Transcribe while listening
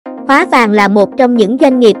Khoa Vang là một trong những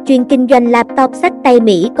doanh nghiệp chuyên kinh doanh laptop xách tay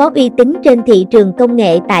Mỹ có uy tín trên thị trường công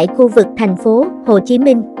nghệ tại khu vực thành phố Hồ Chí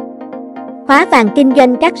Minh. Khoa Vang kinh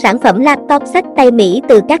doanh các sản phẩm laptop xách tay Mỹ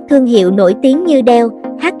từ các thương hiệu nổi tiếng như Dell,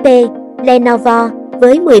 HP, Lenovo.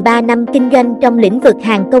 Với 13 năm kinh doanh trong lĩnh vực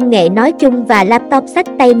hàng công nghệ nói chung và laptop xách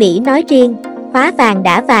tay Mỹ nói riêng, Khoa Vang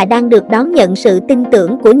đã và đang được đón nhận sự tin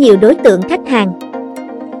tưởng của nhiều đối tượng khách hàng.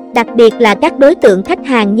 Đặc biệt là các đối tượng khách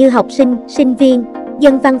hàng như học sinh, sinh viên,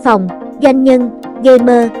 dân văn phòng, doanh nhân,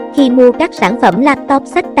 gamer. Khi mua các sản phẩm laptop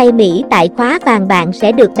xách tay Mỹ tại Khoa Vang, bạn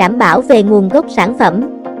sẽ được đảm bảo về nguồn gốc sản phẩm.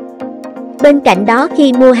 Bên cạnh đó,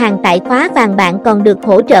 khi mua hàng tại Khoa Vang, bạn còn được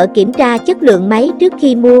hỗ trợ kiểm tra chất lượng máy trước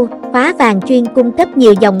khi mua. Khoa Vang chuyên cung cấp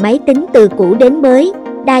nhiều dòng máy tính từ cũ đến mới,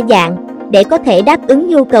 đa dạng, để có thể đáp ứng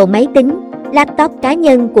nhu cầu máy tính, laptop cá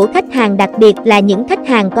nhân của khách hàng, đặc biệt là những khách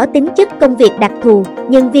hàng có tính chất công việc đặc thù,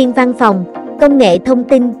 nhân viên văn phòng, công nghệ thông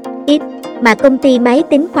tin, ít, mà công ty máy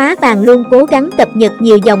tính Khoa Vang luôn cố gắng cập nhật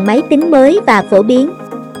nhiều dòng máy tính mới và phổ biến.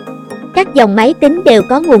 Các dòng máy tính đều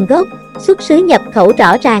có nguồn gốc, xuất xứ nhập khẩu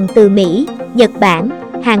rõ ràng từ Mỹ, Nhật Bản,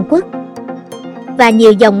 Hàn Quốc. Và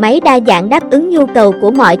nhiều dòng máy đa dạng đáp ứng nhu cầu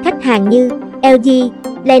của mọi khách hàng như LG,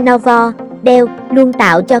 Lenovo, Dell, luôn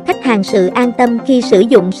tạo cho khách hàng sự an tâm khi sử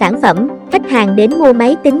dụng sản phẩm. Khách hàng đến mua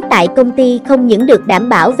máy tính tại công ty không những được đảm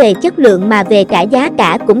bảo về chất lượng mà về cả giá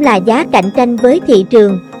cả cũng là giá cạnh tranh với thị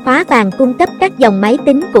trường. Khoa Vang cung cấp các dòng máy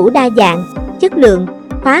tính cũ đa dạng, chất lượng.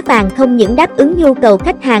 Khoa Vang không những đáp ứng nhu cầu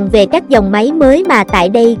khách hàng về các dòng máy mới mà tại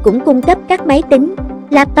đây cũng cung cấp các máy tính,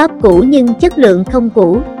 laptop cũ nhưng chất lượng không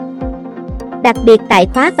cũ. Đặc biệt tại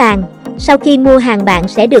Khoa Vang, sau khi mua hàng bạn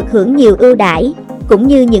sẽ được hưởng nhiều ưu đãi, cũng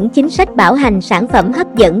như những chính sách bảo hành sản phẩm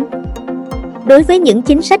hấp dẫn. Đối với những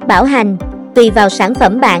chính sách bảo hành, tùy vào sản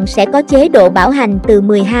phẩm bạn sẽ có chế độ bảo hành từ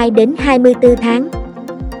 12 đến 24 tháng.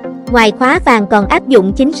 Ngoài Khoa Vang còn áp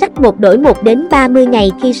dụng chính sách 1 đổi 1 đến 30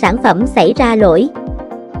 ngày khi sản phẩm xảy ra lỗi.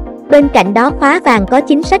 Bên cạnh đó, Khoa Vang có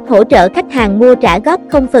chính sách hỗ trợ khách hàng mua trả góp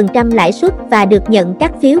 0% lãi suất và được nhận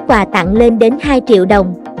các phiếu quà tặng lên đến 2 triệu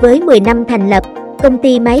đồng. Với 10 năm thành lập, công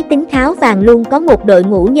ty máy tính Khoa Vang luôn có một đội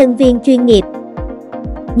ngũ nhân viên chuyên nghiệp,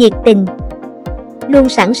 nhiệt tình, luôn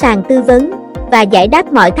sẵn sàng tư vấn và giải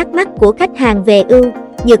đáp mọi thắc mắc của khách hàng về ưu,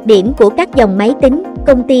 nhược điểm của các dòng máy tính.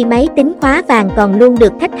 Công ty máy tính Khoa Vang còn luôn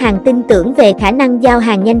được khách hàng tin tưởng về khả năng giao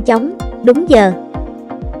hàng nhanh chóng, đúng giờ.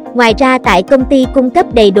 Ngoài ra, tại công ty cung cấp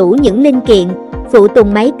đầy đủ những linh kiện, phụ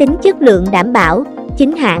tùng máy tính chất lượng đảm bảo,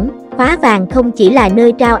 chính hãng. Khoa Vang không chỉ là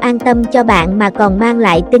nơi trao an tâm cho bạn mà còn mang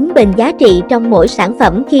lại tính bền giá trị trong mỗi sản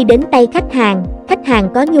phẩm khi đến tay khách hàng. Khách hàng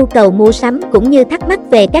có nhu cầu mua sắm cũng như thắc mắc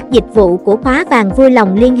về các dịch vụ của Khoa Vang vui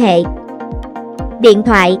lòng liên hệ. Điện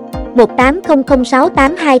thoại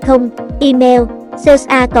 18006820, email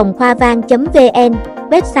sales@khoavang.vn,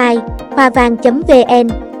 website khoavang.vn.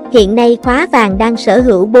 Hiện nay Khoa Vang đang sở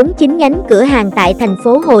hữu 4 chi nhánh cửa hàng tại thành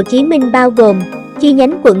phố Hồ Chí Minh, bao gồm chi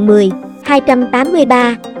nhánh quận 10,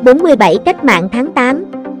 283, 47 Cách Mạng tháng 8,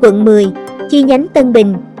 quận 10, chi nhánh Tân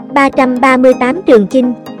Bình, 338 Trường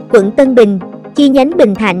Chinh, quận Tân Bình, chi nhánh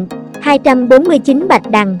Bình Thạnh, 249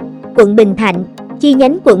 Bạch Đằng, quận Bình Thạnh, chi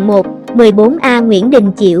nhánh quận 1, 14A Nguyễn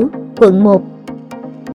Đình Chiểu, quận 1.